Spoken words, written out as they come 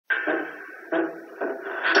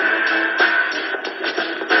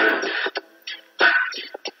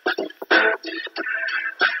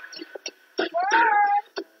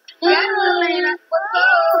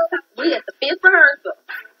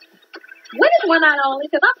one night only,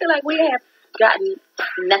 because I feel like we have gotten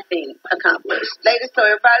nothing accomplished. Ladies, so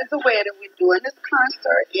everybody's aware that we're doing this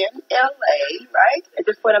concert in LA, right? At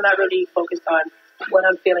this point, I'm not really focused on what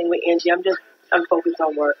I'm feeling with Angie. I'm focused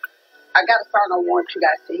on work. I got a song I want you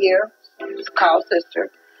guys to hear. It's called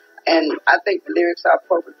Sister. And I think the lyrics are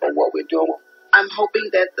appropriate for what we're doing. I'm hoping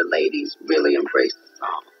that the ladies really embrace the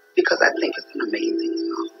song because I think it's an amazing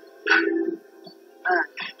song.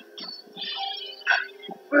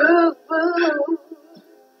 Woo, woo,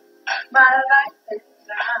 my life is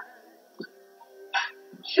on.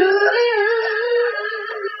 Surely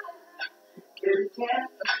I can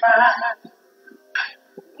testify.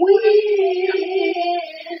 When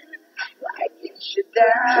I get you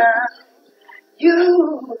down, you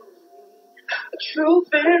a true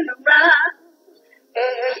friend of mine.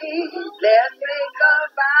 Hey, let's make a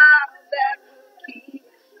vow that we'll keep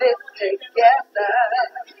this together.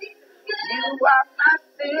 You are my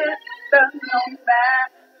sister, no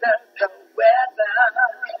matter the weather.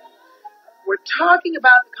 We're talking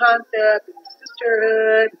about the concept of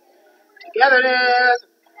sisterhood, togetherness.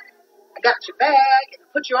 I got your back, and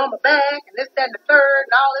put you on my back, and this, that, and the third,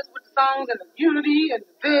 and all this with the songs, and the unity, and the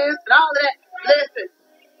this, and all of that. Listen,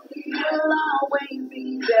 we'll always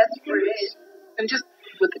be best friends. And just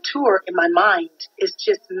with the tour in my mind, it's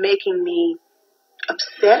just making me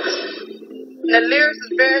upset. The lyrics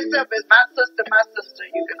is very simple. It's my sister,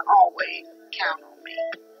 you can always count on me.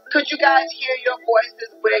 Could you guys hear your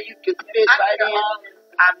voices where you could fit right in?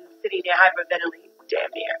 I'm sitting there hyperventilating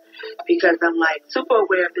damn near because I'm like super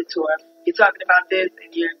aware of the tour. You're talking about this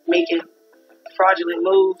and you're making fraudulent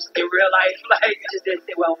moves in real life. Like, it just didn't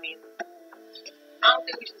sit well with me. I don't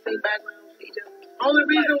think we should sing background feature. Only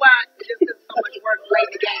reason why is just because so much work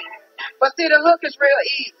late in the game. But see, the hook is real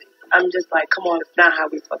easy. I'm just like, come on, it's not how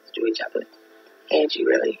we're supposed to do each other. Angie,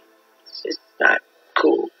 really. It's just not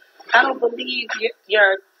cool. I don't believe the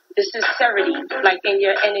sincerity, like in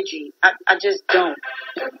your energy. I just don't.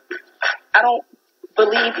 I don't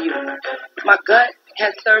believe you. My gut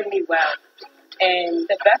has served me well. And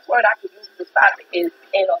the best word I could use to describe it is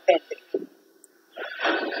inauthentic.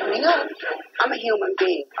 Coming up, I'm a human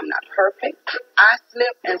being. I'm not perfect. I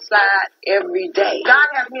slip and slide every day. God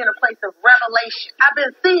has me in a place of revelation. I've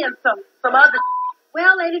been seeing some other...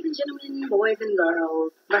 Well, ladies and gentlemen, boys and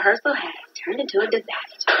girls, rehearsal has turned into a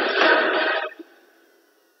disaster.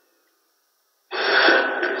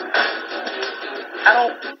 I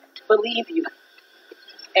don't believe you.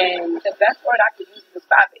 And the best word I could use to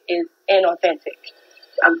describe it is inauthentic.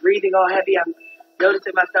 I'm breathing all heavy. I'm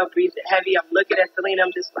noticing myself breathing heavy. I'm looking at Selena.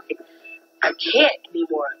 I'm just like, I can't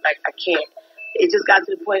anymore. Like, I can't. It just got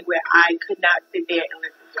to the point where I could not sit there and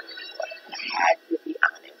listen to it anymore. I had to be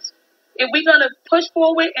honest. If we're going to push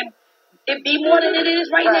forward and it be more than it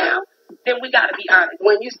is right now, then we got to be honest.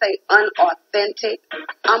 When you say unauthentic,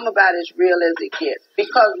 I'm about as real as it gets.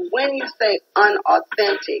 Because when you say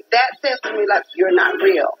unauthentic, that says to me like you're not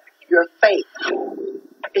real. You're fake.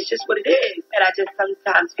 It's just what it is. And I just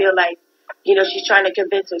sometimes feel like, you know, she's trying to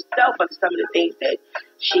convince herself of some of the things that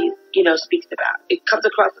she, you know, speaks about. It comes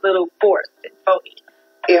across a little forced and phony.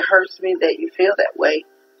 It hurts me that you feel that way.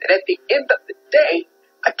 And at the end of the day,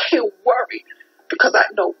 I can't worry because I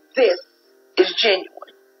know this is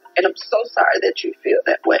genuine. And I'm so sorry that you feel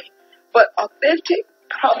that way. But authentic,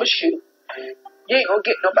 promise you, you ain't gonna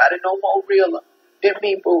get nobody no more realer than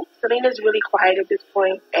me, boo. Selena's really quiet at this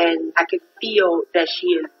point, and I can feel that she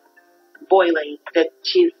is boiling, that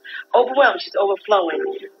she's overwhelmed, she's overflowing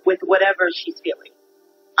with whatever she's feeling.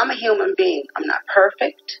 I'm a human being. I'm not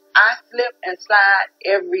perfect. I slip and slide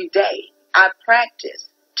every day. I practice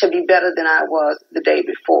to be better than I was the day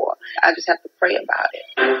before. I just have to pray about it.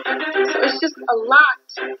 So it's just a lot.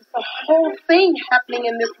 It's a whole thing happening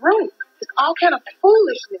in this room. It's all kind of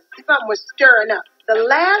foolishness. Something was stirring up. The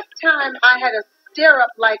last time I had a stir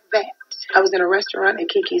up like that, I was in a restaurant at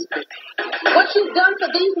Kiki's birthday. What you've done for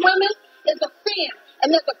these women is a sin. And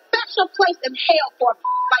there's a special place in hell for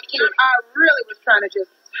like you. I really was trying to just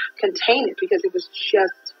contain it because it was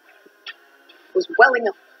welling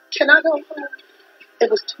up. Can I go? It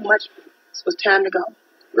was too much for me. It was time to go.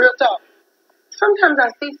 Real talk. Sometimes I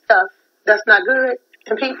see stuff that's not good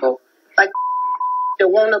in people, like that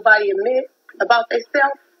won't nobody admit about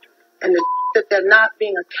themselves, and the that they're not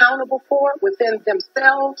being accountable for within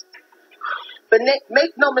themselves. But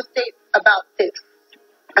make no mistake about this.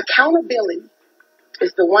 Accountability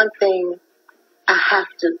is the one thing I have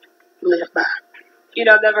to live by. You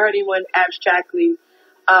know, I've never heard anyone abstractly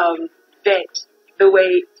vent the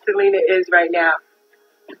way Selena is right now.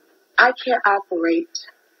 I can't operate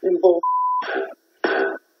in bull.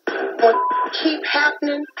 When keep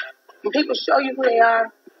happening, when people show you who they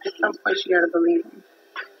are, At some point, you gotta believe me.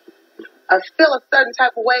 I feel a certain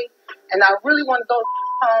type of way, and I really want to go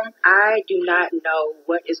home. I do not know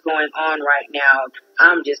what is going on right now.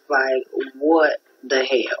 I'm just like, what the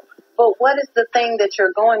hell? But what is the thing that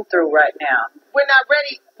you're going through right now? We're not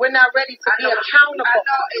ready. We're not ready to be accountable. I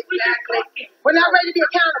know exactly. We're not ready to be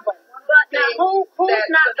accountable. But now, who's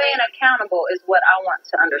not being accountable is what I want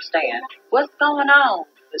to understand. What's going on?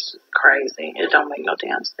 This is crazy. It don't make no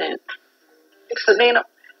damn sense. Selena,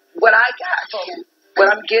 what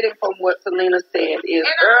I'm getting from what Selena said is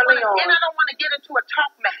early on. And I don't want to get into a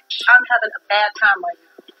talk match. I'm having a bad time right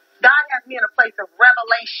now. God has me in a place of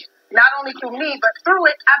revelation. Not only through me, but through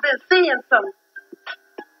it, I've been seeing some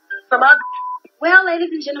other. Well,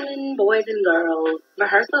 ladies and gentlemen, boys and girls,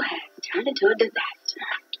 rehearsal has turned into a disaster.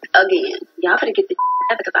 Again, y'all better get the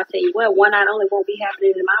together because I tell you what, one night only won't be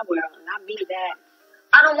happening in my world, and I mean that.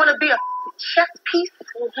 I don't want to be a chess piece.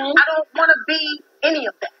 Mm-hmm. I don't want to be any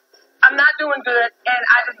of that. I'm not doing good, and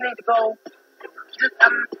I just need to go.